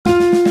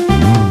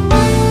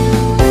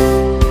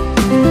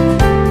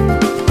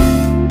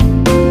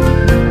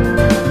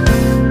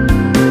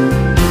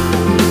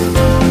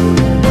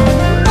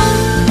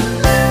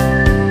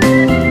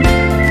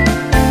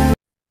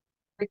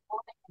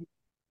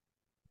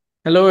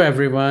Hello,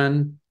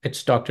 everyone.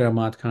 It's Dr.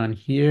 Ahmad Khan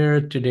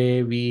here.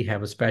 Today, we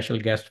have a special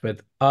guest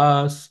with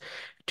us.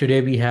 Today,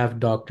 we have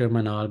Dr.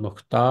 Manal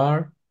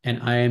Mukhtar, an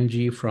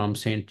IMG from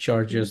St.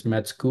 George's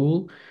Med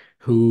School,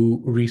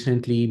 who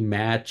recently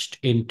matched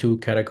into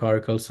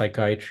categorical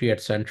psychiatry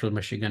at Central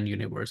Michigan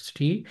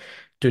University.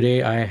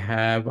 Today, I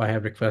have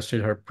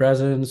requested her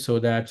presence so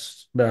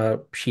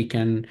that she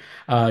can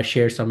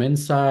share some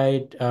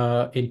insight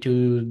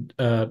into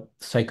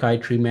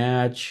psychiatry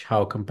match,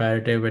 how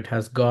competitive it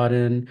has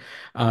gotten,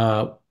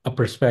 a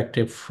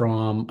perspective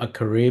from a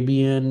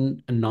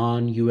Caribbean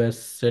non-US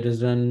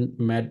citizen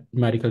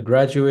medical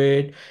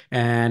graduate,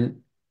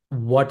 and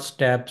what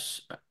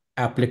steps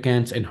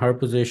applicants in her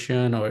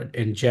position or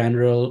in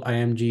general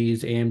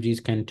IMGs,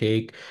 AMGs can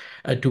take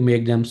to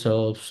make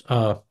themselves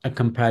a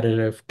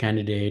competitive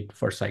candidate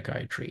for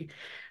psychiatry.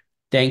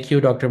 Thank you,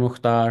 Dr.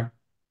 Mukhtar.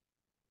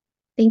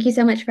 Thank you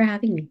so much for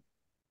having me.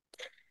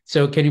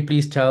 So can you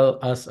please tell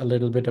us a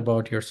little bit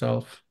about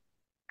yourself?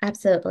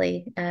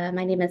 Absolutely. My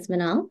name is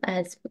Manal,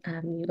 as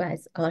you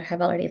guys all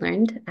have already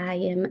learned. I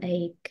am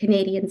a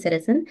Canadian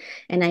citizen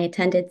and I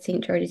attended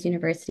St. George's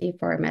University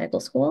for medical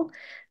school.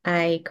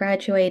 I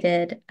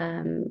graduated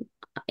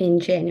in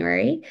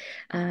January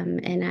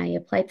and I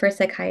applied for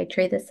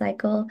psychiatry this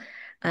cycle,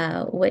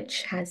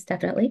 which has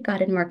definitely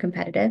gotten more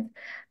competitive.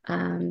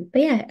 But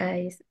yeah,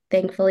 I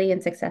thankfully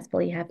and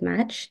successfully have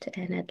matched,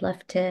 and I'd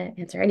love to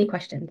answer any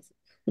questions.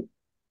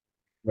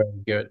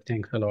 Very good.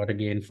 Thanks a lot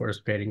again for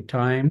sparing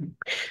time.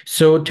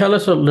 So tell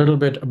us a little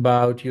bit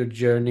about your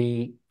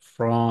journey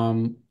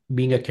from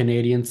being a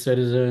Canadian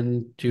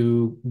citizen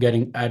to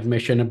getting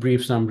admission, a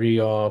brief summary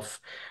of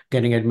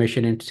getting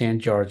admission into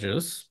St.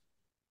 George's.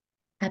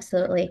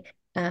 Absolutely.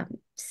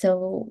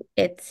 So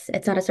it's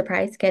not a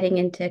surprise getting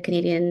into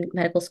Canadian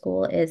medical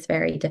school is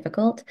very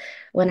difficult.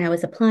 When I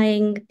was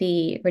applying,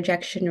 the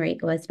rejection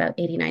rate was about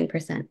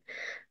 89%.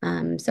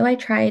 So I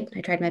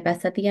tried my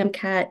best at the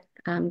MCAT,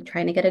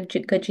 trying to get a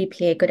good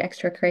GPA, good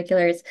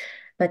extracurriculars,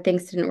 but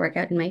things didn't work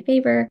out in my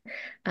favor.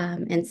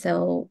 And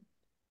so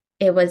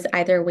it was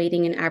either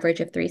waiting an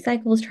average of 3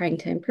 cycles trying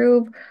to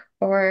improve,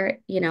 or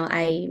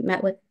I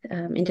met with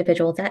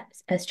individuals at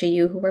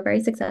SGU who were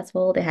very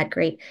successful. They had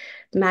great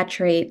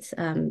match rates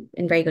and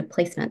very good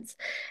placements.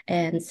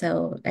 And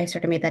so I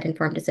sort of made that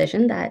informed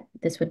decision that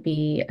this would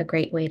be a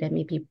great way to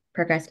maybe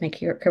progress my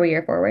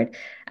career forward.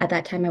 At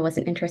that time, I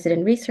wasn't interested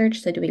in research,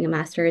 so doing a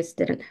master's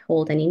didn't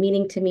hold any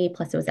meaning to me,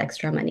 plus it was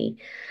extra money.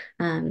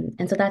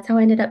 And so that's how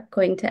I ended up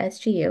going to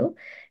SGU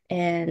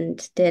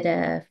and did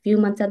a few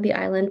months on the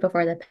island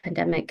before the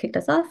pandemic kicked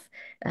us off.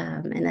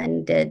 And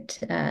then did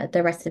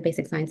the rest of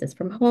basic sciences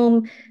from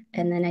home.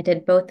 And then I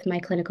did both my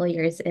clinical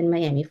years in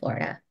Miami,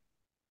 Florida.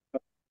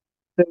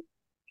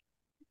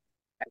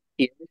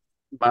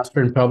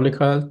 Master in Public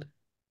Health.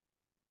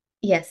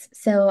 Yes.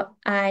 So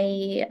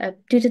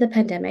due to the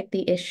pandemic,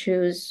 the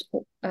issues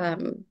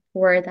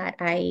were that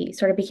I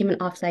sort of became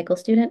an off-cycle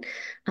student,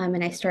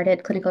 and I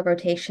started clinical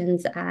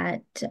rotations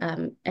at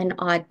an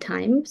odd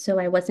time. So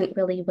I wasn't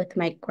really with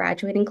my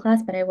graduating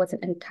class, but I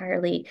wasn't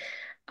entirely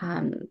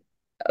um,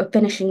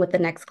 finishing with the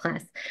next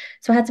class.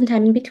 So I had some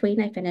time in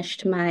between. I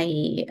finished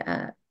my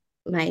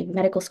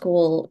medical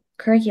school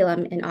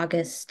curriculum in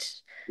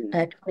August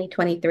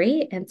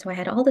 2023, and so I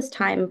had all this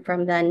time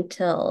from then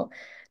till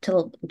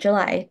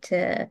July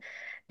to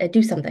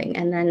do something.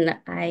 And then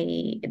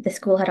the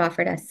school had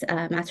offered us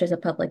a Master's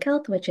of Public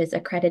Health, which is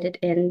accredited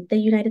in the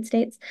United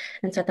States.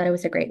 And so I thought it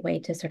was a great way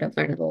to sort of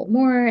learn a little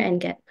more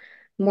and get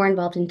more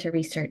involved into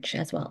research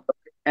as well.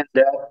 And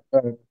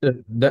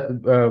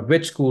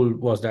which school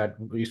was that?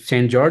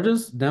 St.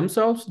 George's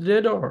themselves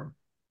did, or?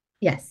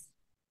 Yes.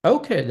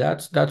 Okay,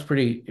 that's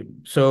pretty.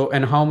 So,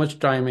 and how much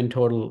time in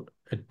total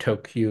it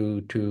took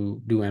you to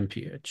do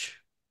MPH?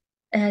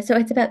 So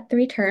it's about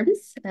 3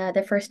 terms.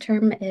 The first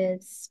term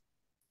is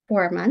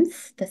 4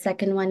 months. The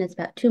second one is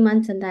about 2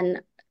 months. And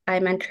then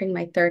I'm entering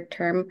my third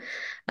term,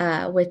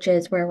 which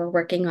is where we're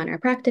working on our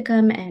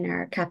practicum and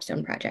our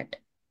capstone project.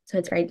 So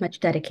it's very much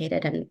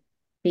dedicated and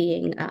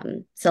being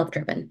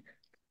self-driven.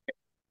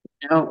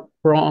 Now,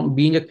 from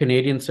being a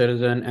Canadian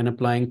citizen and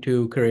applying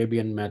to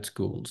Caribbean med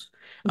schools,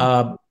 Mhm.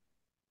 uh,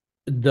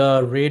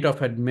 the rate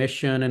of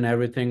admission and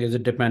everything, is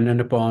it dependent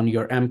upon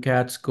your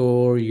MCAT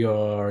score,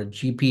 your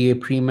GPA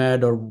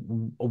pre-med, or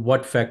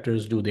what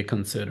factors do they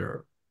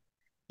consider?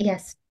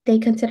 Yes, they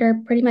consider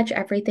pretty much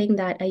everything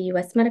that a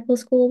US medical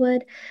school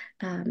would.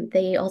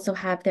 They also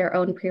have their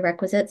own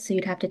prerequisites, so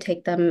you'd have to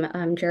take them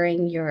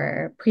during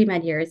your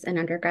pre-med years in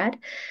undergrad.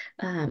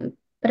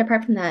 But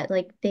apart from that,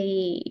 like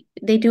they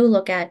do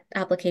look at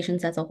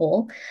applications as a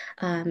whole.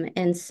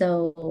 And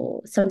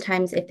so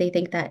sometimes if they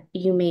think that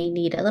you may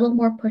need a little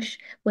more push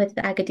with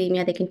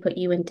academia, they can put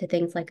you into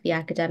things like the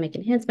academic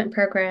enhancement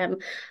program,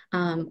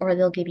 or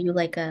they'll give you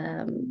like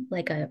a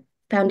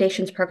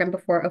foundations program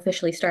before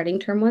officially starting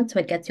term 1, so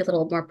it gets you a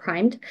little more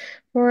primed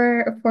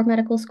for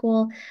medical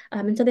school.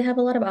 And so they have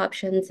a lot of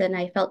options, and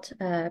I felt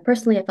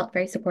personally I felt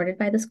very supported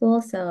by the school,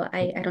 so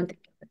I don't think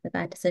it's a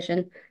bad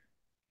decision.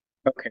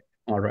 Okay.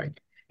 All right.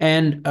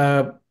 And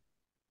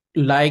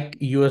like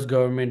US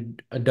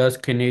government, does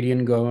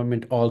Canadian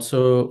government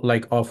also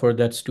like offer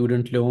that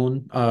student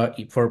loan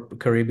for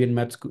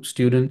Caribbean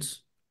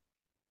students?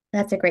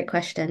 That's a great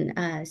question.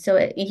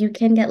 You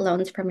can get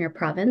loans from your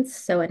province.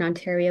 So in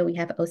Ontario, we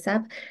have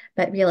OSAP,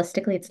 but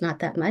realistically, it's not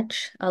that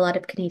much. A lot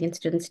of Canadian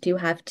students do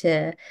have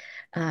to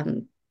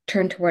um,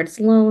 turn towards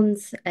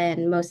loans,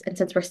 and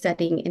since we're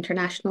studying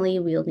internationally,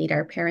 we'll need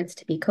our parents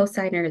to be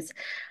co-signers,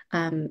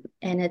 and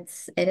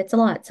it's a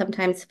lot.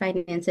 Sometimes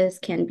finances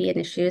can be an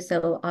issue,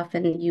 so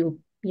often you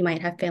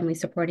might have family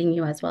supporting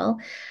you as well.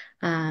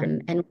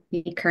 And with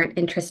the current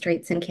interest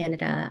rates in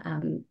Canada,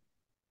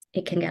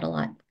 it can get a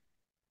lot.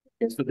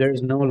 So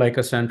there's no like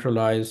a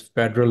centralized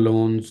federal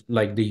loans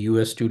like the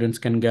US students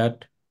can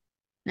get?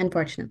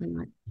 Unfortunately,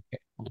 not.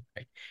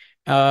 Okay.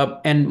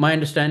 And my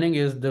understanding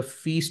is the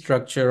fee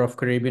structure of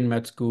Caribbean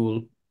Med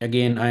School.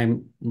 Again,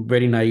 I'm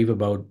very naive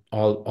about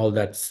all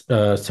that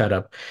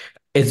setup.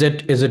 Is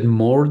it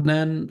more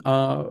than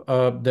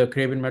the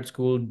Caribbean Med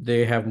School?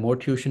 They have more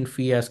tuition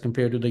fee as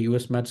compared to the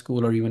US Med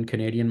School or even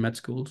Canadian med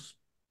schools?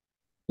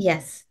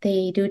 Yes,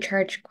 they do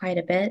charge quite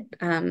a bit.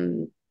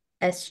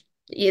 As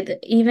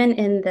Even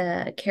in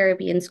the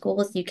Caribbean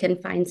schools, you can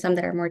find some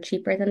that are more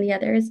cheaper than the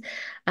others,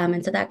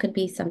 and so that could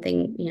be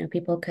something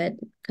people could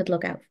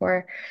look out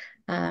for.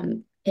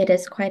 It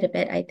is quite a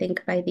bit. I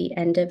think by the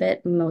end of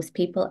it, most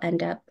people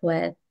end up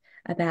with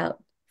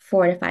about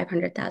 $400,000 to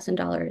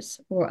 $500,000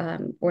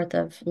 worth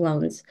of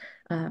loans.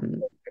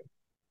 Um,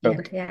 and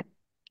Okay. yeah.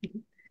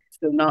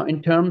 So now,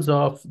 in terms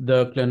of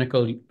the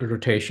clinical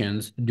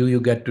rotations, do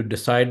you get to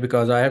decide?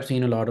 Because I have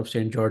seen a lot of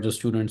St. George's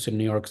students in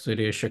New York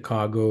City,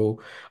 Chicago,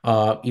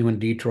 even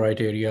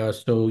Detroit area.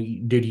 So,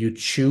 did you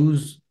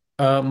choose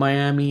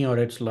Miami, or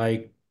it's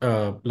like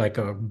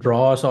a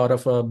draw sort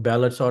of a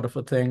ballot sort of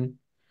a thing?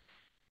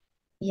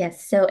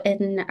 Yes. So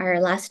in our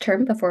last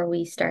term before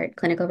we start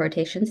clinical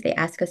rotations, they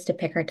ask us to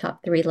pick our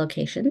top three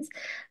locations.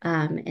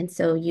 And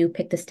so you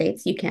pick the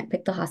states. You can't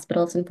pick the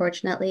hospitals,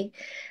 unfortunately.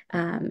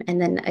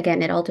 And then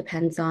again, it all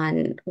depends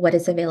on what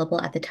is available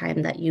at the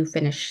time that you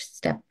finish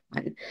step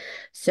one.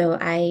 So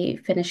I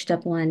finished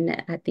step one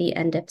at the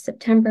end of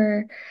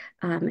September,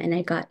 and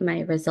I got my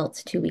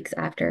results 2 weeks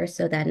after.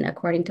 So then,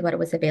 according to what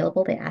was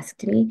available, they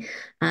asked me.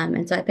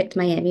 And so I picked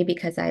Miami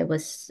because I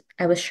was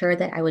sure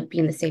that I would be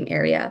in the same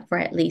area for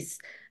at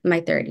least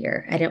my third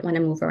year. I didn't want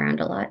to move around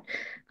a lot.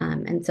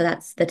 And so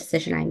that's the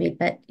decision I made.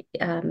 But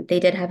they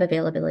did have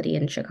availability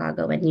in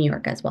Chicago and New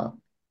York as well.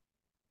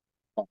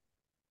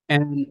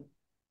 And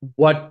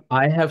what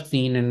I have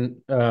seen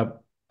and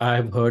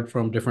I've heard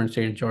from different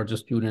St. George's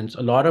students,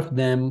 a lot of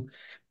them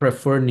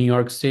prefer New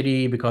York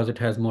City because it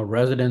has more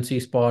residency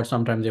spots.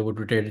 Sometimes they would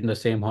rotate in the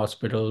same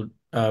hospital.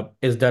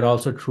 Is that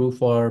also true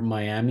for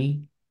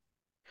Miami?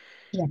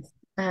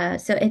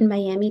 Yes. So in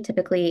Miami,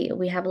 typically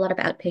we have a lot of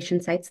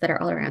outpatient sites that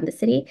are all around the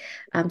city.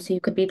 So you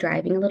could be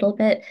driving a little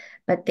bit,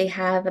 but they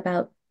have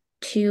about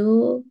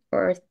two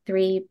or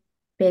three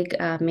big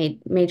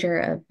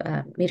major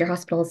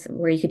hospitals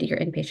where you could do your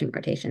inpatient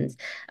rotations.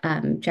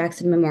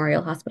 Jackson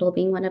Memorial Hospital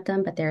being one of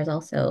them, but there's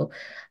also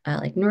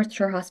like North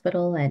Shore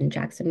Hospital and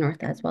Jackson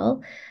North as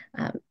well.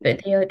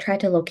 But they try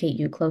to locate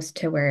you close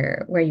to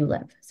where you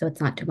live, so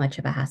it's not too much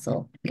of a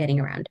hassle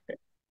getting around.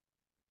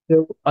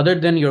 So other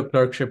than your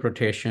clerkship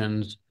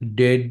rotations,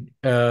 did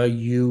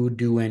you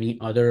do any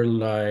other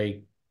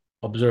like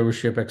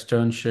observership,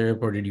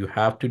 externship, or did you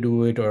have to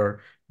do it,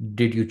 or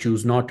did you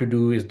choose not to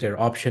do? Is there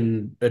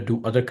option?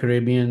 Do other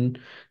Caribbean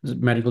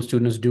medical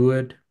students do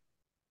it?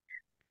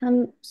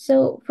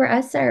 So for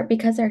us,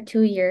 because our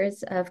 2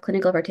 years of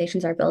clinical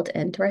rotations are built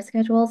into our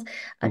schedules,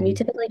 you Mhm.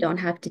 typically don't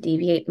have to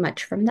deviate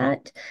much from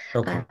that.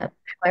 Uh, Okay.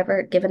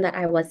 However, given that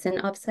I was an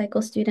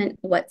off-cycle student,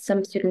 what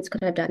some students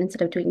could have done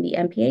instead of doing the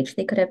MPH,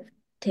 they could have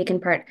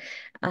taken part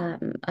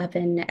of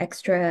an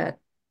extra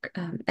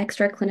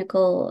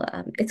clinical.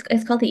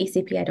 It's called the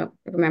ECP. I don't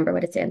remember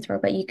what it stands for,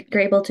 but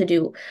you're able to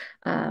do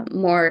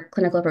more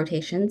clinical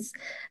rotations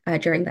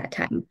during that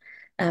time.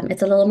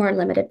 It's a little more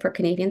limited for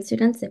Canadian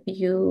students. If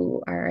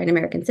you are an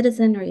American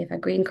citizen or you have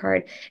a green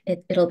card,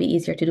 it'll be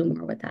easier to do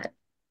more with that.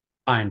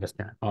 I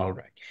understand. All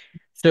right.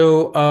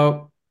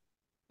 So,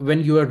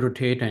 when you are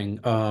rotating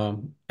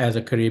as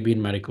a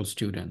Caribbean medical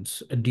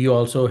students, do you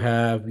also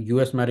have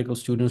US medical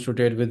students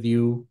rotate with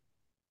you?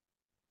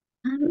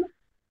 Um,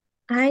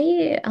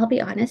 I'll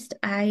be honest,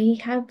 I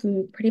have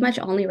pretty much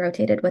only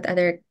rotated with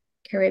other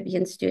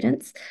Caribbean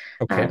students.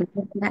 Okay.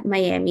 That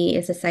Miami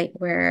is a site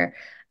where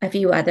a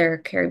few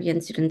other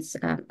Caribbean students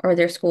or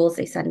their schools,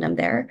 they send them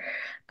there.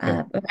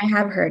 Okay. But I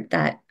have heard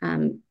that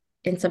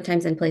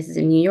sometimes in places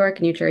in New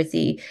York, New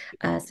Jersey,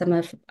 some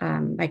of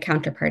my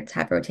counterparts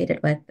have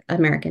rotated with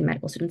American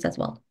medical students as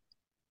well.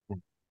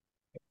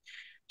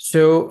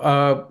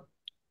 So,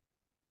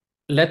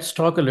 let's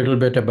talk a little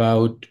bit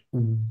about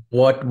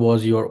what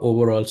was your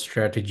overall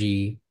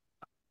strategy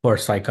for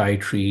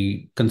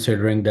psychiatry,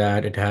 considering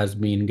that it has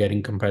been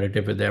getting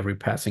competitive with every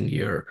passing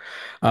year.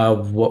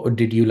 What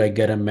did you like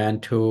get a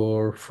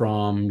mentor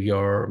from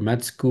your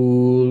med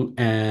school,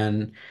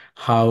 and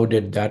how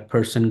did that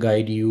person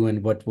guide you,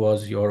 and what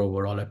was your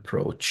overall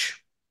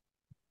approach?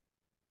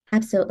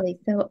 Absolutely.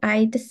 So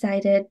I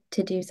decided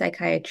to do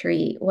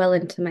psychiatry well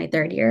into my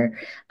third year.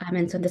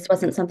 And so this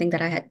wasn't something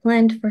that I had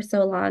planned for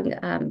so long,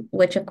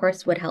 which of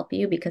course would help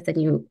you because then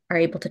you are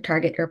able to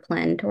target your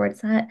plan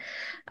towards that.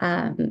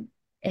 Um,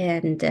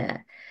 and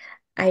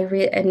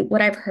and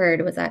what I've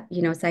heard was that,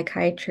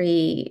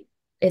 psychiatry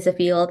is a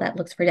field that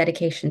looks for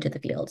dedication to the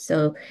field.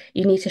 So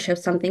you need to show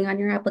something on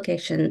your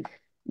application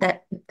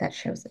that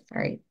shows it,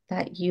 sorry,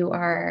 that you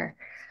are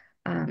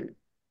um,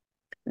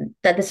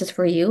 that this is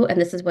for you and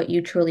this is what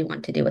you truly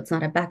want to do. It's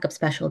not a backup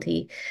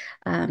specialty.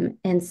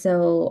 And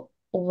so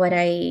what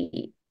I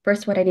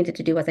needed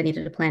to do was I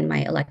needed to plan my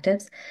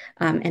electives.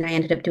 And I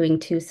ended up doing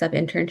two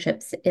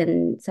sub-internships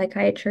in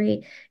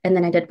psychiatry. And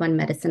then I did one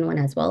medicine one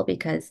as well,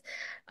 because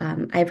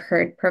I've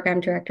heard program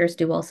directors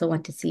do also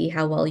want to see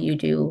how well you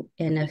do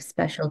in a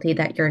specialty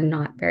that you're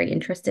not very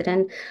interested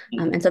in.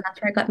 And so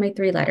that's where I got my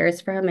three letters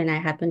from. And I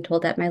have been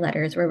told that my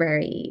letters were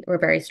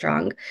very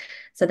strong.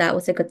 So that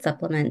was a good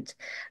supplement.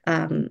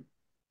 Um,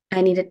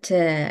 I needed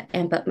to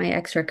amp up my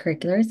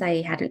extracurriculars.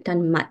 I hadn't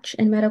done much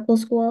in medical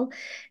school.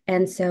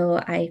 And so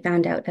I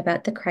found out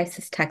about the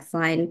crisis text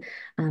line.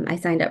 I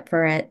signed up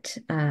for it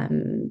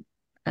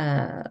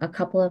a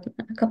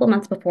couple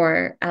months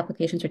before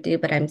applications were due,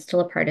 but I'm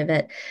still a part of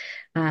it.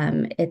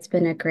 It's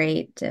been a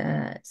great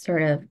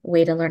sort of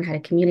way to learn how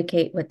to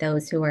communicate with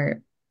those who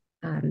are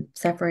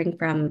suffering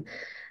from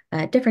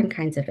different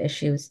kinds of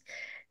issues.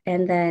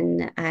 And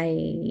then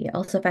I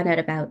also found out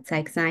about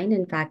PsychSIGN.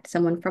 In fact,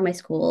 someone from my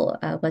school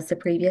was the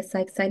previous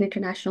PsychSIGN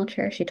International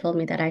Chair. She told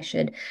me that I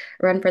should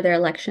run for their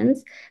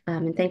elections,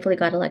 and thankfully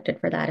got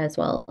elected for that as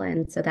well.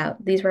 And so that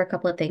these were a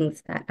couple of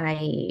things that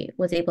I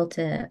was able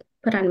to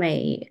put on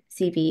my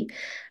CV,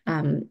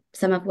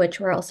 some of which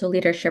were also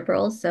leadership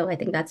roles. So I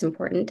think that's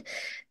important.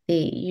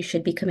 You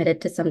should be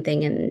committed to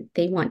something, and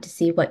they want to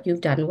see what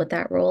you've done with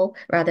that role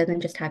rather than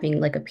just having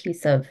like a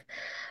piece of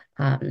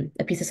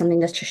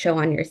something just to show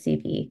on your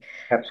CV.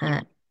 Uh,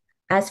 Absolutely.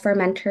 as for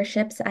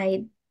mentorships,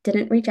 I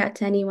didn't reach out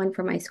to anyone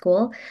from my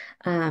school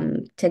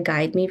to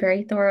guide me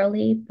very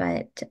thoroughly,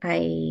 but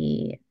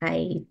I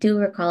do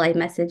recall I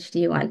messaged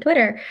you on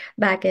Twitter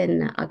back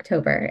in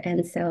October,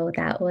 and so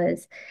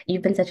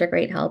you've been such a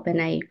great help,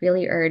 and I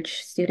really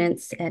urge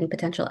students and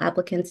potential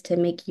applicants to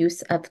make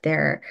use of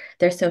their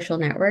social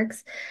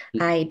networks.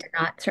 I did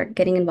not start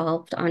getting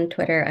involved on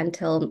Twitter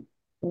until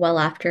well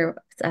after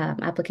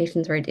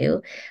applications were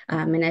due.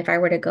 And if I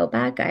were to go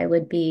back, I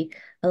would be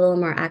a little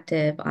more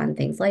active on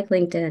things like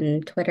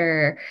LinkedIn,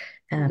 Twitter,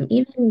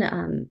 even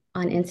on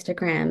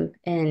Instagram,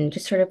 and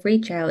just sort of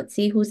reach out,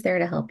 see who's there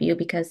to help you,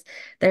 because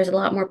there's a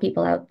lot more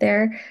people out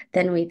there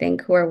than we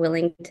think who are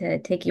willing to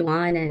take you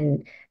on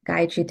and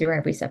guide you through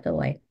every step of the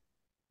way.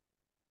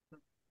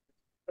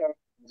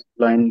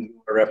 Line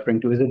you were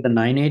referring to, is it the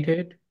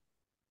 988?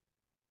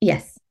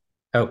 Yes.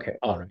 Okay,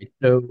 all right.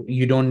 So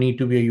you don't need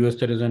to be a US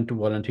citizen to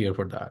volunteer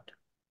for that.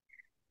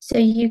 So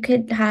you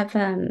could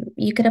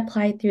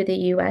apply through the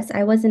US.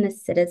 I wasn't a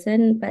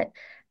citizen, but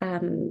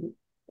um,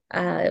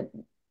 uh,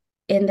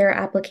 in their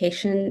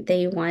application,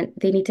 they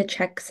need to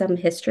check some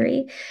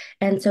history.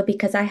 And so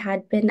because I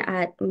had been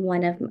at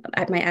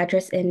my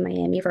address in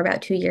Miami for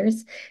about 2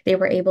 years, they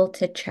were able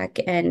to check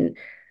and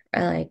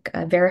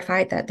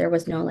verify that there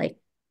was no like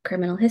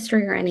criminal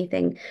history or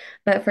anything.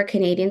 But for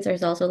Canadians,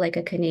 there's also like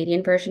a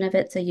Canadian version of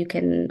it. So you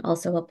can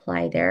also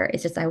apply there.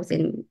 It's just I was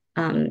in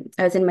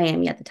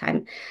Miami at the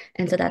time.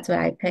 And so that's what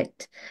I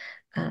picked.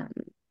 Um,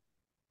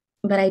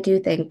 but I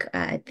do think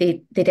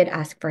they did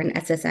ask for an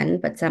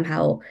SSN, but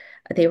somehow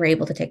they were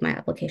able to take my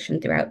application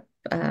throughout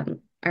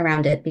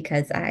around it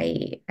because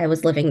I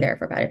was living there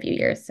for about a few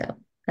years. So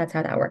that's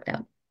how that worked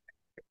out.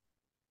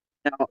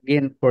 Now,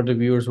 again, for the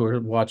viewers who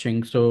are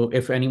watching, so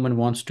if anyone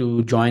wants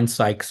to join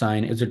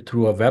PsychSign, is it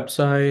through a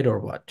website or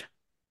what?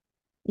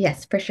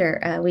 Yes, for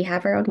sure. We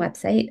have our own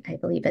website. I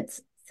believe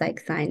it's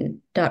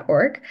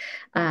psychsign.org.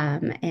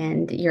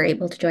 And you're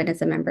able to join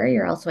as a member.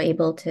 You're also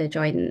able to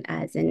join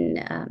as an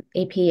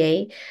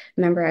APA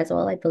member as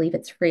well. I believe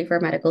it's free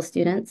for medical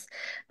students.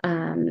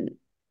 Um,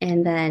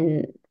 and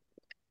then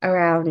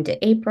around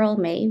April,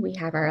 May, we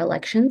have our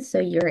elections. So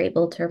you're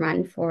able to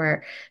run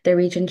for the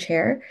region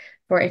chair.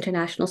 For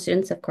international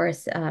students, of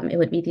course, it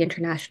would be the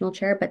international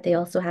chair, but they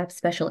also have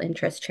special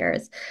interest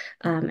chairs.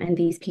 And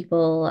these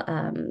people,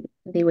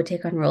 they would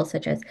take on roles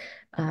such as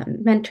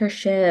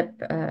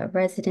mentorship,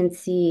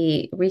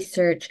 residency,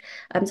 research.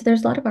 So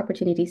there's a lot of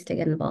opportunities to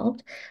get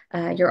involved.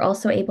 You're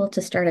also able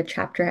to start a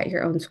chapter at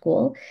your own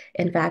school.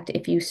 In fact,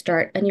 if you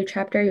start a new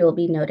chapter, you'll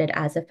be noted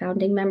as a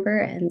founding member.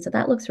 And so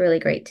that looks really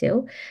great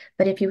too.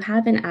 But if you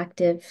have an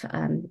active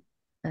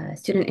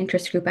student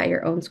interest group at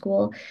your own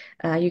school,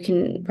 you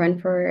can run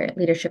for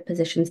leadership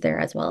positions there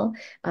as well,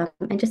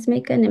 and just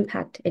make an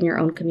impact in your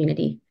own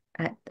community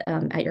at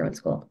your own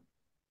school.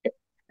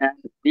 And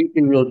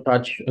briefly, we'll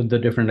touch the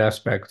different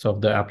aspects of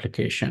the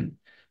application.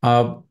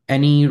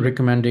 Any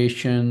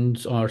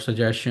recommendations or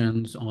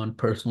suggestions on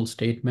personal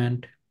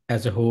statement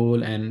as a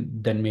whole,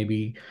 and then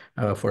maybe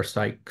for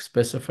psych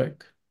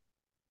specific?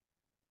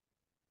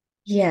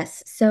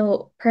 Yes,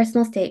 so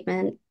personal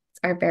statements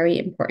are very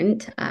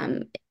important.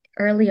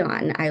 early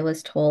on, I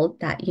was told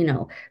that,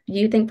 do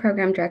you think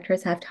program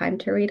directors have time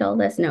to read all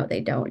this? No,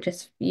 they don't.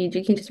 You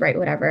can just write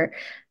whatever.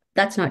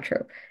 That's not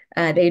true.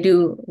 They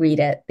do read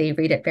it. They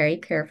read it very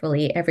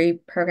carefully.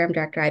 Every program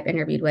director I've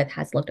interviewed with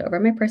has looked over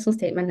my personal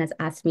statement, has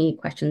asked me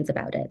questions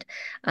about it.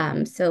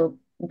 So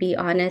be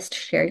honest,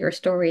 share your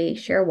story,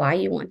 share why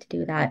you want to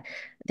do that.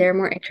 They're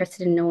more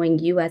interested in knowing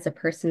you as a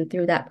person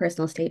through that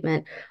personal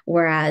statement,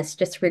 whereas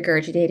just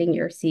regurgitating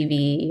your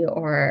CV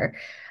or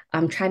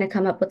trying to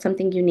come up with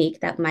something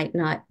unique that might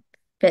not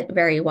fit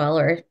very well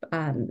or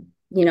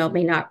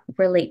may not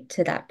relate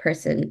to that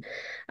person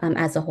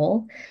as a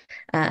whole.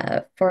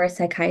 For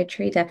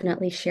psychiatry,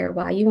 definitely share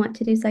why you want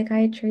to do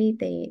psychiatry.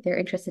 They're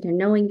interested in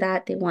knowing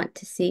that. They want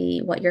to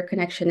see what your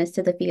connection is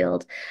to the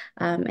field.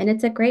 And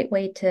it's a great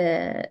way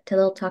to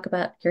talk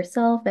about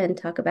yourself and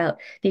talk about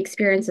the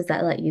experiences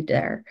that led you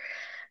there.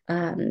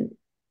 Um,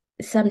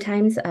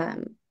 Sometimes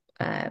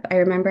I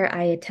remember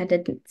I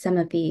attended some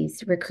of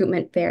these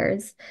recruitment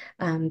fairs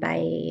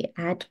by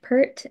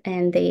AdPert,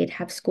 and they'd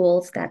have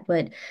schools that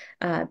would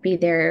be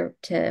there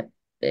to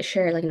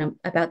share, like,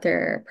 about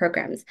their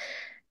programs.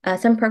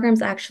 Some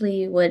programs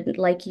actually would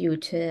like you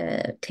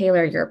to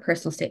tailor your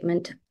personal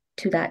statement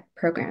to that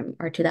program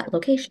or to that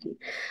location.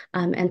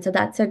 And so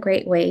that's a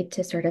great way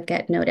to sort of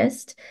get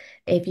noticed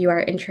if you are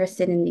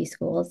interested in these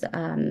schools.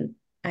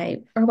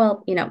 I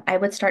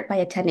would start by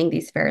attending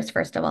these fairs.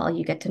 First of all,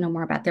 you get to know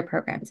more about their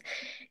programs.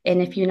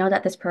 And if you know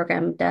that this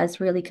program does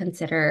really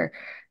consider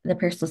the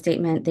personal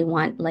statement, they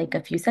want like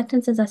a few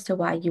sentences as to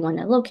why you want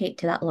to locate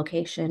to that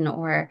location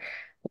or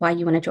why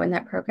you want to join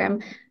that program,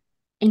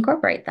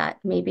 incorporate that.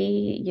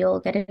 Maybe you'll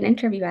get an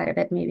interview out of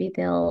it. Maybe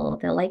they'll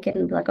like it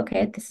and be like,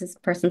 okay, this is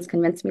person's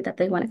convinced me that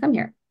they want to come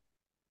here.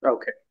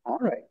 Okay. All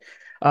right.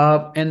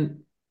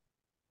 And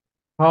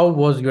how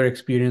was your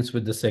experience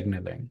with the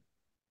signaling?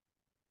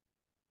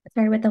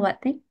 Sorry, with the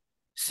what thing?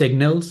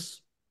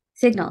 Signals?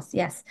 Signals,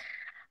 yes.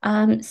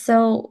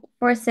 So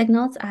for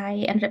signals,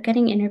 I ended up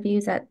getting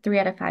interviews at 3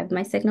 out of 5 of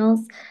my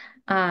signals.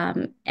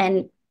 And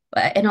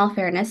in all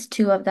fairness,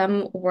 two of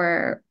them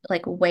were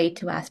like way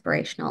too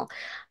aspirational.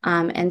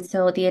 And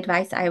so the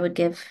advice I would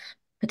give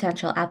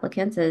potential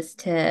applicants is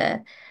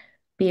to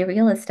be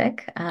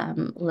realistic.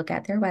 Look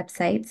at their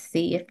websites,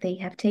 see if they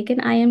have taken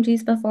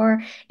IMGs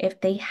before.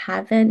 If they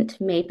haven't,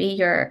 maybe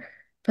you're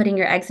putting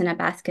your eggs in a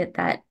basket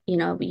that you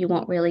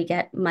won't really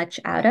get much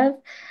out of.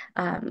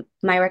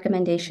 My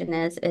recommendation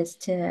is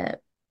to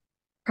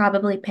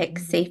probably pick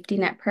safety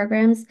net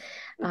programs.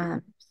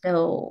 Um,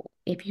 so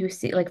if you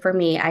see, like for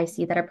me, I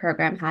see that a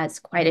program has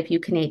quite a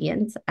few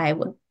Canadians, I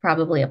would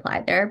probably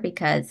apply there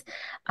because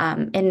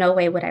in no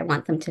way would I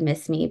want them to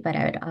miss me, but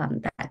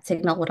that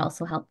signal would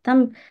also help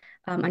them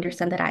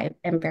understand that I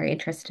am very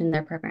interested in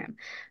their program.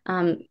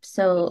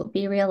 So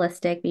be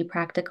realistic, be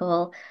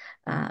practical.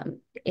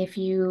 If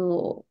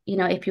you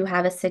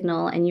have a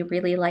signal and you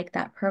really like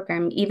that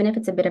program, even if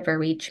it's a bit of a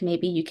reach,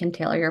 maybe you can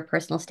tailor your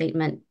personal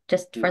statement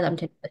just for them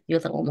to know you a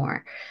little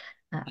more.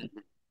 Um,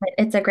 but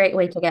it's a great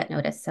way to get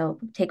noticed, so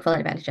take full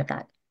advantage of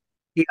that.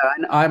 Yeah,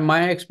 and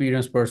my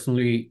experience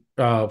personally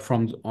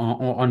from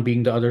on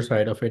being the other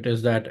side of it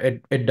is that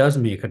it does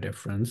make a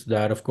difference.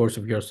 That of course,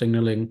 if you're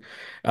signaling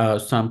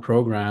some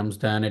programs,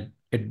 then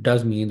it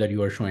does mean that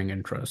you are showing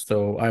interest.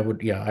 So I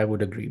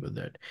would agree with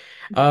it.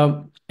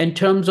 In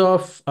terms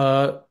of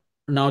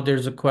now,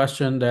 there's a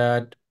question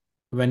that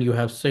when you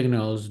have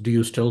signals, do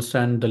you still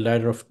send the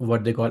letter of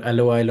what they call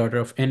LOI, letter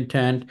of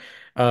intent,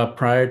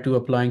 prior to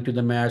applying to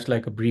the match,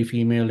 like a brief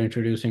email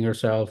introducing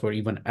yourself, or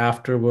even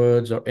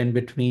afterwards or in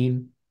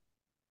between?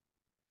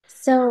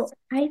 So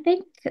I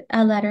think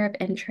a letter of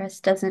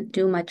interest doesn't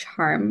do much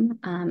harm.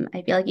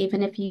 I feel like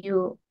even if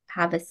you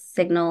have a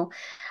signal,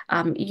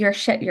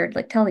 you're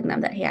like telling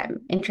them that, hey,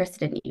 I'm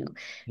interested in you.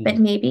 But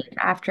Mm. maybe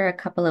after a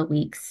couple of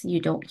weeks, you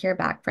don't hear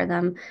back from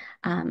them.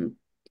 Um,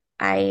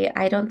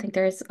 I don't think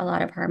there's a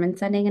lot of harm in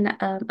sending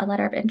a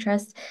letter of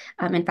interest.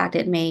 In fact,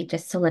 it may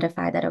just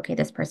solidify that, okay,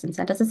 this person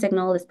sent us a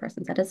signal, this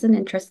person sent us an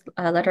interest,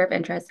 a letter of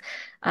interest.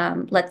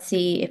 Let's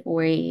see if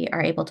we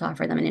are able to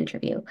offer them an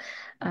interview.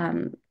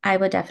 I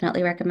would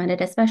definitely recommend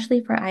it,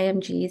 especially for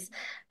IMGs.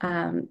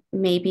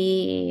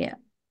 Maybe,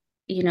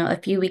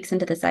 a few weeks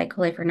into the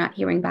cycle, if you're not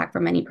hearing back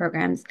from any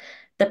programs,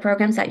 the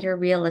programs that you're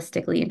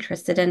realistically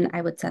interested in,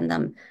 I would send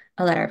them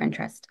a letter of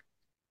interest.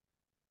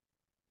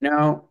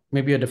 Now,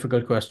 maybe a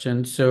difficult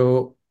question.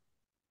 So,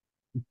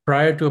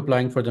 prior to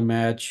applying for the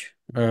match,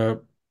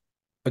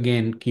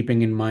 again,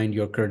 keeping in mind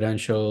your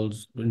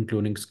credentials,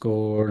 including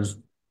scores,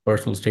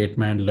 personal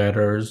statement,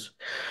 letters,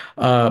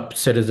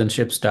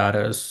 citizenship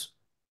status,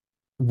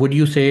 would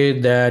you say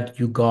that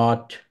you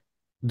got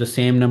the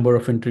same number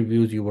of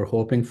interviews you were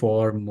hoping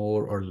for,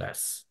 more or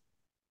less?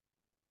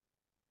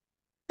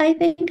 I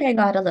think I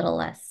got a little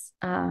less.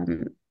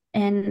 And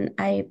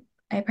I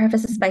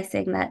preface this by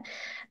saying that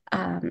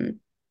um,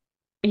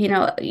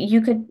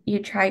 you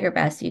try your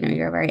best,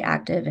 you're very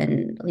active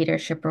in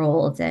leadership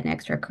roles and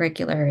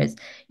extracurriculars.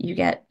 You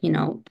get,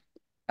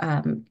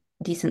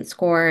 decent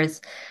scores.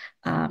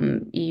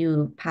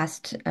 You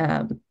passed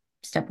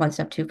step one,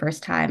 step two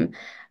first time.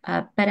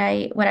 But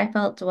what I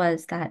felt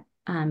was that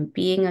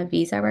being a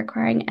visa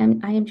requiring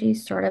IMG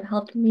sort of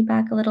helped me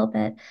back a little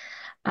bit.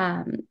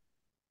 Um,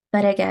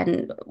 but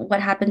again,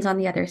 what happens on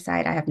the other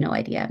side, I have no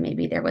idea.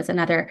 Maybe there was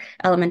another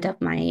element of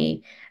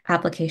my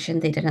application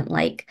they didn't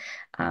like.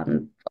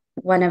 Um,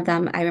 One of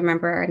them, I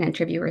remember an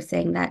interviewer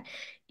saying that,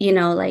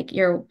 like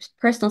your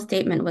personal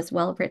statement was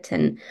well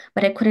written,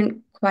 but it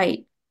couldn't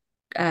quite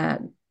uh,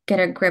 get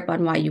a grip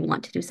on why you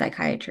want to do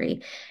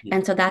psychiatry. Yeah.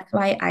 And so that's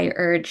why I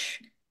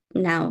urge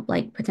now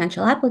like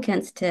potential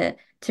applicants to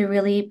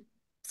really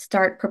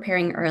start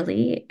preparing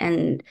early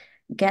and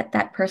get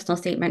that personal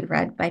statement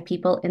read by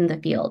people in the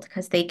field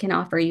because they can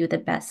offer you the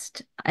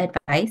best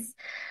advice.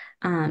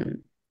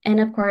 Um, and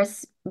of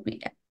course,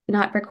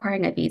 not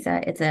requiring a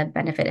visa is a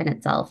benefit in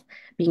itself.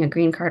 Being a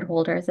green card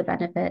holder is a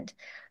benefit.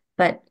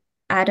 But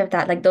out of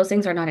that, like those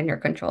things are not in your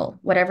control.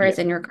 Whatever Yeah. is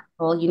in your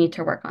control, you need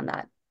to work on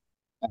that.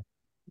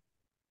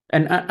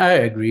 And I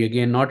agree.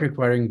 Again, not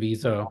requiring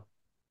visa.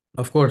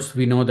 Of course,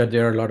 we know that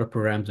there are a lot of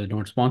programs that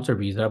don't sponsor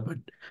visa, but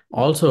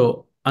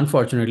also,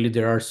 unfortunately,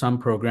 there are some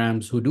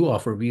programs who do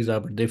offer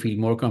visa, but they feel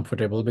more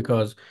comfortable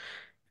because,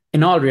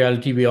 in all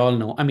reality, we all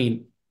know. I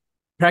mean,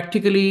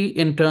 practically,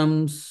 in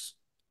terms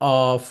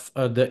of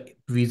the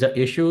visa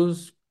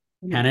issues,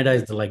 Mhm. Canada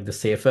is like the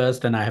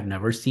safest, and I have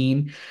never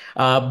seen.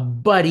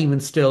 But even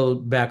still,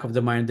 back of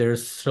the mind,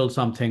 there's still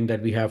something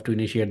that we have to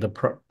initiate the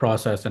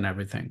process and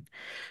everything.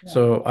 Yeah.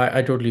 So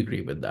I totally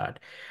agree with that.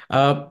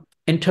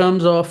 In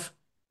terms of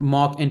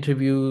mock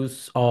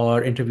interviews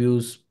or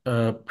interviews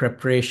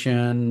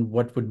preparation,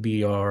 what would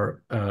be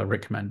your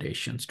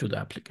recommendations to the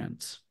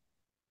applicants?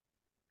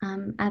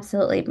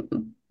 Absolutely.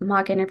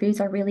 Mock interviews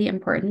are really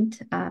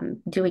important.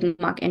 Doing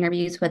mock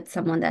interviews with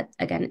someone that,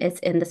 again, is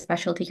in the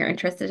specialty you're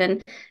interested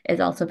in is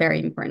also very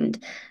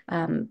important.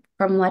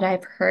 From what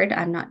I've heard,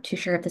 I'm not too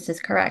sure if this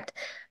is correct,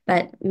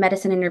 but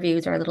medicine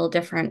interviews are a little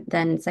different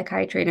than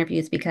psychiatry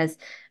interviews because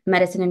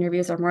medicine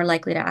interviews are more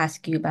likely to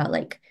ask you about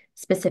like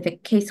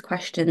specific case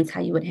questions,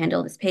 how you would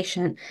handle this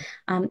patient.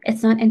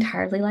 It's not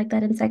entirely like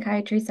that in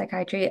psychiatry.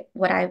 Psychiatry,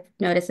 what I've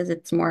noticed is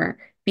it's more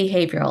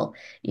behavioral.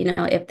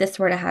 If this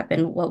were to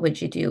happen, what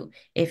would you do?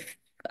 If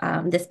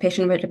this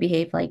patient were to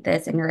behave like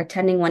this and your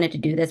attending wanted to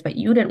do this, but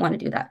you didn't want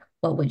to do that,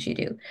 what would you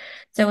do?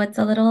 So it's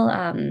a little,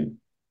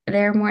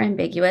 they're more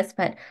ambiguous,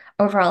 but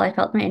overall, I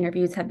felt my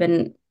interviews have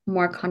been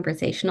more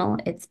conversational.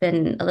 It's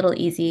been a little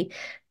easy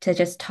to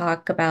just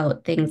talk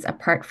about things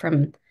apart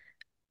from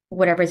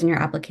whatever's in your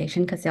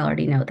application because they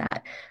already know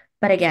that.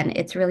 But again,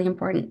 it's really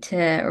important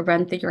to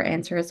run through your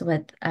answers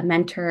with a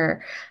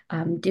mentor,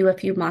 do a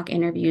few mock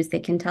interviews. They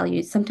can tell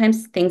you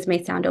sometimes things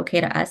may sound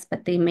okay to us,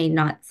 but they may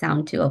not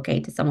sound too okay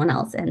to someone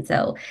else. And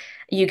so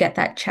you get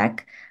that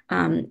check.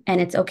 And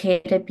it's okay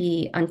to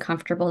be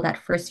uncomfortable that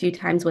first few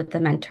times with the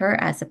mentor,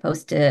 as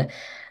opposed to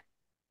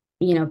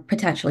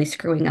potentially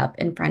screwing up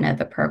in front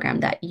of a program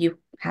that you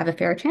have a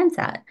fair chance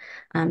at.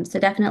 So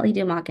definitely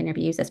do mock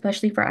interviews,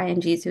 especially for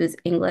IMGs whose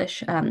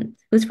English,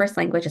 whose first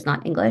language is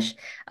not English.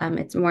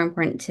 It's more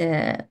important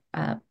to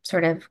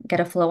sort of get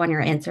a flow on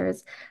your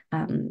answers.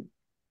 Um,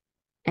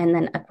 and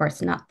then, of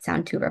course, not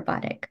sound too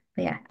robotic.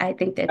 But yeah, I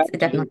think that's Absolutely.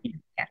 definitely,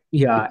 yeah.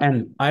 Yeah,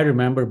 and I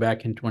remember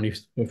back in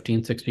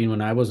 2015, 16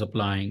 when I was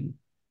applying,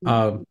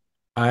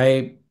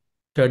 I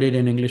studied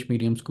in English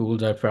medium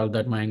schools. I felt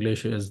that my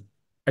English is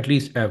at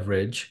least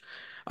average.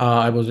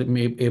 I was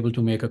able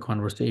to make a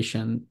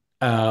conversation.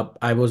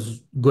 I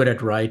was good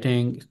at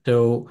writing.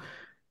 So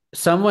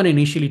someone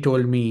initially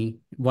told me,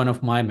 one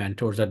of my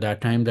mentors at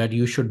that time, that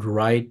you should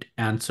write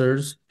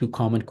answers to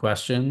common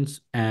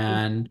questions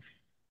and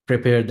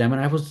prepare them.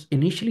 And I was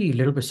initially a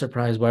little bit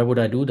surprised. Why would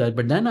I do that?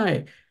 But then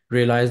I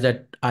realized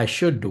that I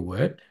should do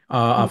it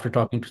after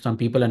talking to some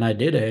people, and I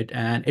did it.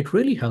 And it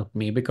really helped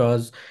me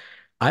because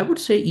I would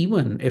say,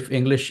 even if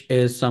English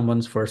is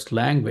someone's first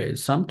language,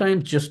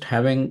 sometimes just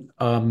having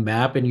a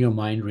map in your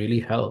mind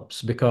really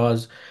helps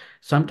because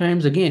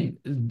sometimes, again,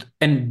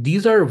 and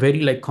these are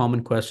very like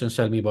common questions.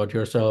 Tell me about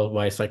yourself,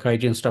 why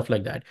psychiatry and stuff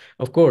like that.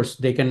 Of course,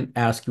 they can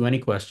ask you any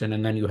question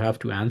and then you have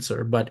to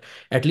answer. But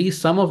at least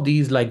some of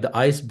these, like the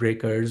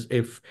icebreakers,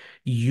 if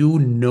you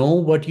know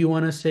what you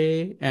want to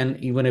say, and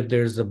even if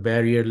there's a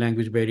barrier,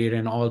 language barrier,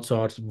 and all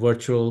sorts,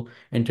 virtual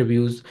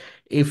interviews,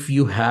 if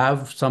you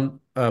have some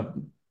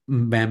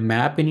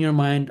map in your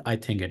mind, I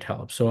think it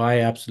helps. So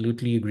I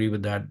absolutely agree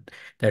with that.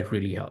 That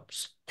really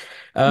helps.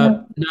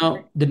 No.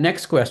 Now, the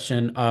next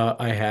question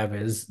I have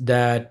is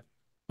that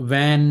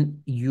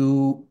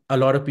a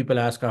lot of people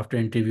ask after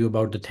interview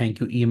about the thank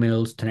you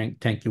emails,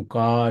 thank you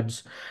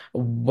cards.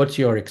 What's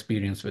your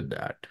experience with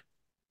that?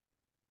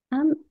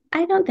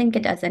 I don't think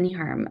it does any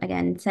harm.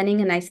 Again,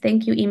 sending a nice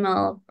thank you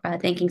email,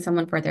 thanking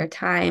someone for their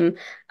time,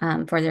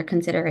 for their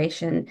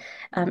consideration.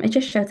 It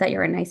just shows that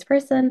you're a nice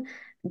person.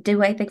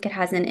 Do I think it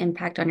has an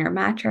impact on your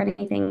match or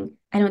anything?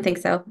 I don't think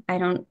so. I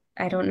don't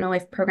know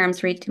if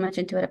programs read too much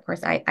into it. Of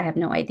course, I have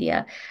no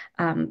idea.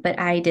 But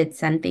I did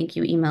send thank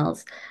you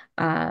emails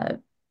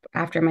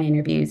after my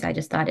interviews. I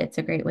just thought it's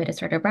a great way to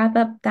sort of wrap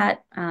up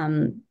that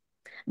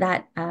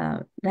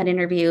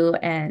interview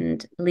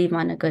and leave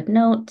on a good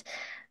note.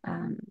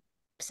 Um,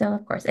 So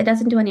of course, it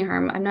doesn't do any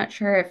harm. I'm not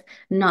sure if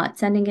not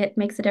sending it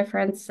makes a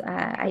difference.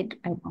 I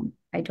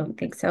don't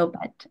think so,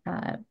 but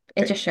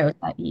it Okay. just shows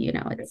that,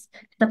 it's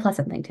a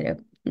pleasant thing to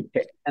do.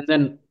 Okay. And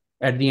then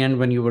at the end,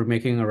 when you were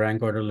making a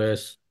rank order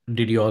list,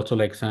 did you also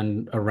like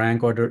send a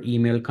rank order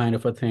email kind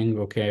of a thing?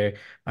 Okay,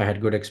 I had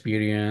good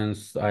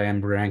experience. I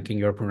am ranking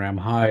your program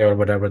high or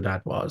whatever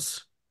that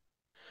was.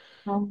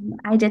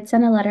 I did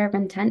send a letter of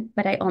intent,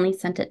 but I only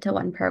sent it to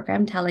one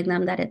program, telling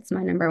them that it's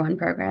my number one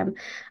program.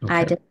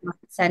 I Okay. did not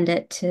send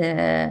it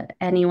to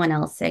anyone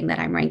else saying that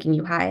I'm ranking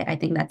you high. I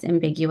think that's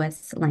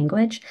ambiguous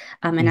language,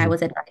 and I Mhm.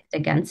 was advised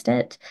against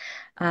it.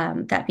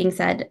 That being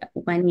said,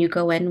 when you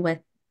go in with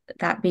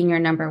that being your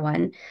number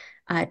one,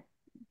 uh,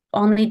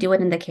 only do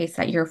it in the case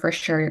that you're for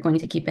sure you're going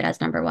to keep it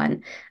as number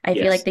one. I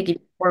feel like Yes. they give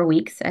you 4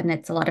 weeks, and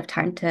it's a lot of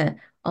time to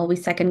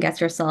always second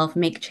guess yourself,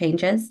 make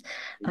changes.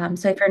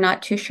 So if you're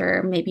not too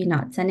sure, maybe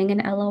not sending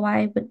an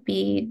LOI would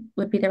be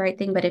the right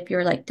thing. But if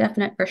you're like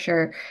definite for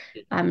sure,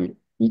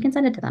 you can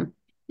send it to them.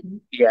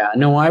 Mhm. Yeah,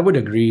 no, I would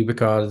agree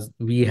because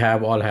we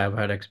have all have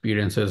had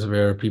experiences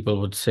where people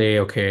would say,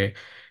 okay,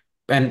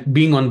 and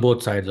being on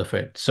both sides of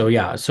it. So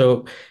yeah,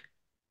 so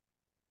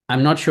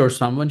I'm not sure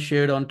someone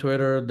shared on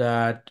Twitter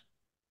that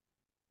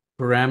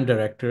program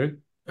director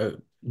uh,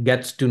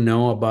 gets to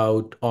know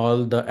about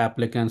all the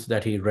applicants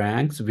that he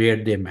ranks, where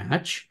they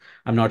match.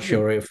 I'm not Mhm.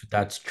 sure if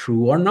that's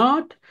true or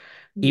not.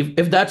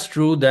 If that's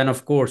true, then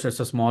of course it's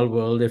a small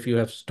world. If you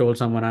have told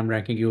someone I'm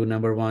ranking you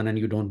number one and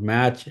you don't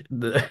match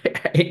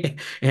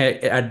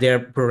at their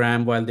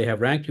program while they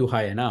have ranked you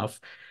high enough,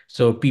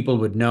 so people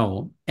would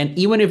know. And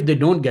even if they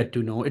don't get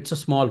to know, it's a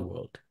small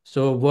world.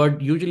 So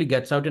word usually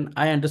gets out, and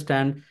I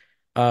understand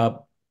uh,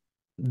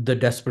 the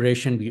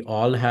desperation we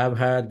all have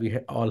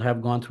had. All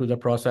have gone through the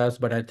process,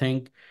 but I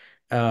think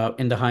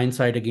in the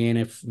hindsight, again,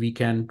 if we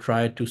can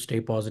try to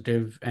stay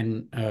positive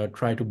and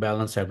try to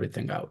balance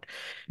everything out.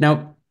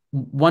 Now,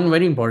 one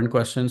very important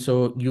question.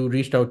 So you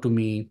reached out to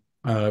me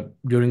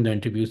during the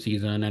interview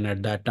season, and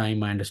at that time,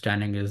 my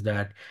understanding is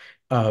that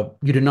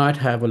you did not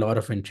have a lot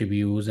of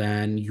interviews,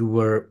 and you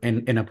were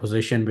in a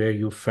position where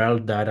you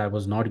felt that I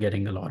was not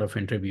getting a lot of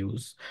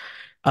interviews.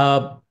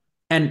 Uh,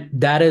 and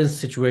that is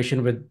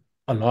situation with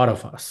a lot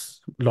of us,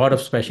 a lot of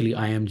especially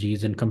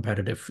IMGs in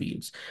competitive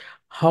fields.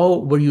 How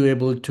were you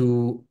able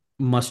to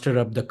muster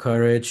up the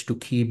courage to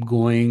keep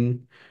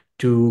going,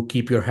 to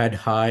keep your head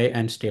high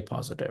and stay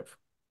positive?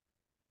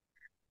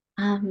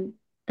 Um,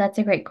 that's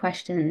a great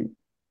question.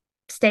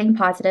 Staying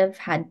positive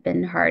had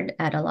been hard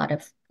at a lot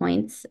of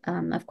points.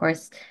 Of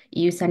course,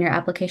 you send your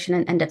application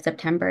at end of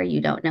September.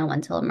 You don't know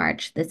until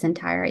March. This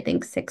entire, I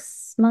think,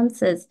 6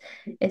 months is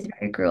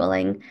very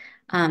grueling.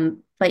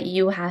 But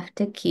you have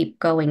to keep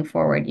going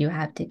forward. You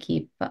have to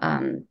keep,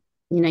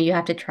 you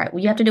have to try.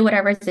 You have to do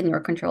whatever is in your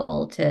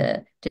control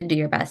to do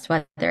your best,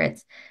 whether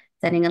it's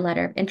sending a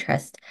letter of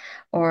interest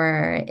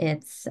or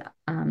it's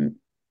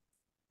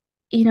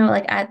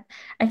like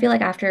I feel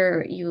like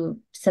after you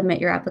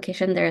submit your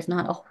application, there's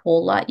not a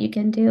whole lot you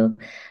can do,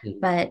 Mhm.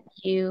 but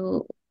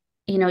you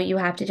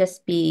have to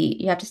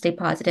you have to stay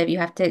positive. You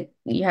have to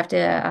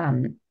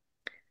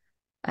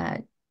uh,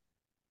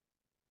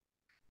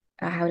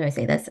 how do I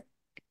say this?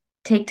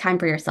 Take time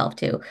for yourself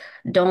too.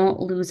 Don't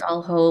lose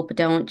all hope.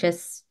 Don't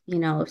just,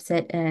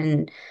 sit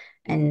and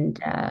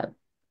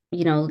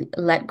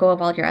let go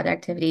of all your other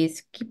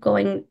activities. Keep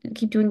going,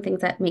 keep doing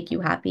things that make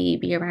you happy,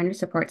 be around your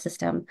support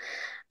system.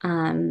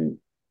 Um,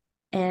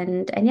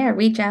 and yeah,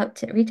 reach out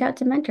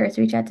to mentors,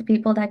 reach out to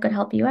people that could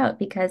help you out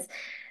because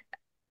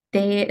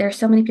there's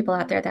so many people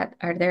out there that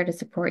are there to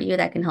support you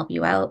that can help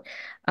you out.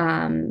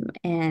 And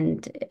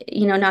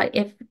not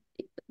if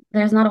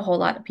there's not a whole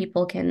lot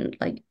people can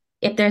like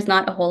if there's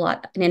not a whole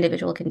lot an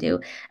individual can do,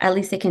 at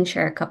least they can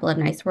share a couple of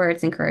nice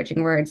words,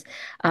 encouraging words,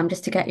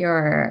 just to get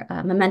your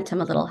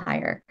momentum a little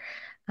higher.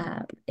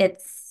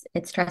 It's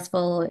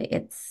stressful.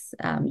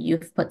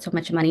 You've put so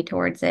much money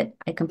towards it.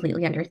 I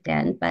completely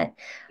understand, but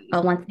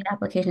once the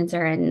applications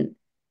are in,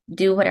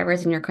 do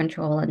whatever's in your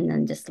control, and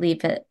then just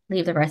leave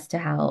the rest to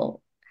how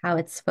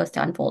it's supposed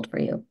to unfold for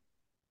you.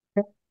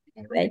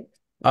 Right.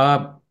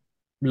 Uh,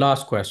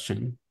 Last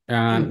question,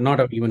 and Mm. not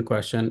a even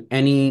question.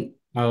 Any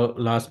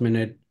last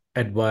minute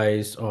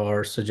advice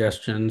or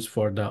suggestions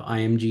for the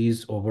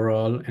IMGs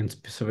overall, and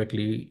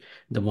specifically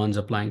the ones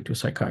applying to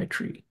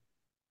psychiatry?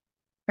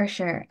 For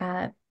sure.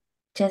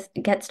 Just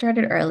get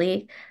started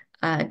early.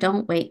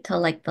 Don't wait till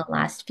like the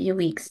last few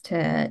weeks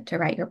to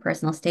write your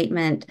personal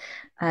statement.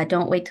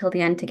 Don't wait till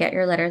the end to get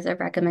your letters of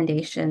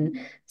recommendation.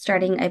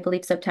 Starting, I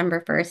believe,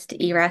 September 1st,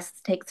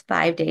 ERES takes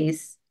 5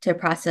 days to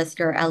process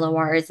your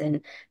LORs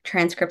and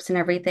transcripts and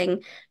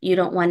everything. You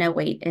don't want to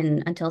wait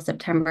until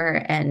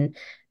September and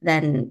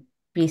then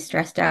be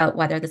stressed out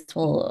whether this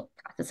will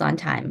process on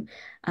time.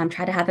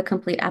 Try to have a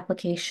complete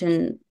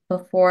application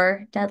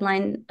before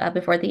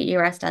the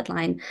ERES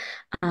deadline.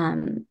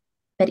 Um,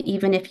 but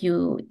even if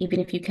you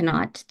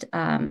cannot,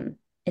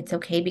 it's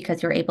okay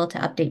because you're able to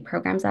update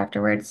programs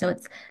afterwards. So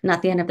it's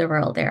not the end of the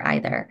world there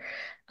either.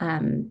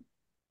 Um,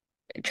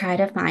 Try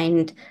to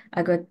find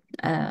a good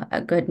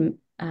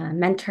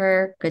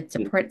mentor, good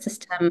support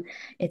system.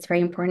 It's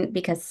very important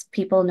because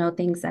people know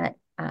things that,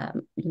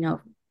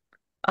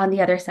 on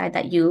the other side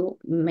that you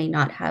may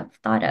not have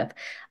thought of.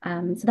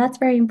 So that's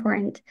very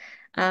important.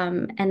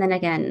 And then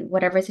again,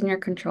 whatever's in your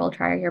control,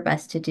 try your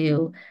best to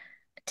do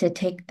to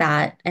take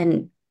that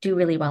and do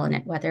really well in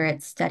it, whether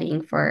it's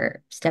studying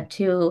for step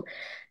two.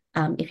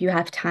 If you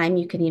have time,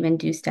 you can even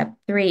do step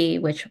three,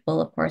 which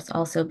will, of course,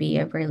 also be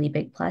a really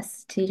big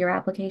plus to your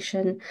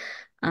application.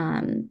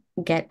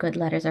 Get good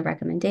letters of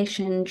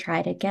recommendation,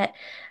 try to get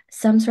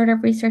some sort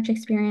of research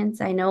experience.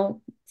 I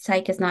know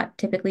psych is not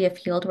typically a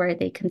field where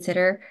they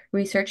consider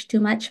research too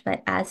much,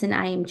 but as an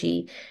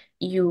IMG,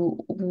 you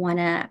want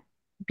to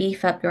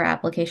beef up your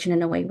application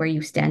in a way where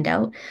you stand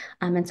out.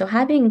 And so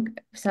having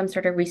some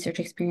sort of research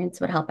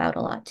experience would help out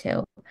a lot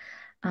too.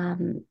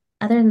 Um,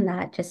 Other than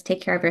that, just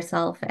take care of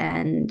yourself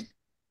and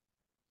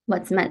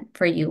what's meant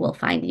for you will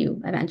find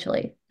you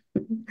eventually.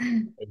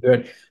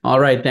 Good. All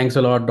right. Thanks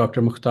a lot,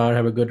 Dr. Mukhtar.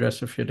 Have a good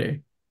rest of your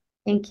day.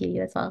 Thank you,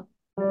 you as well.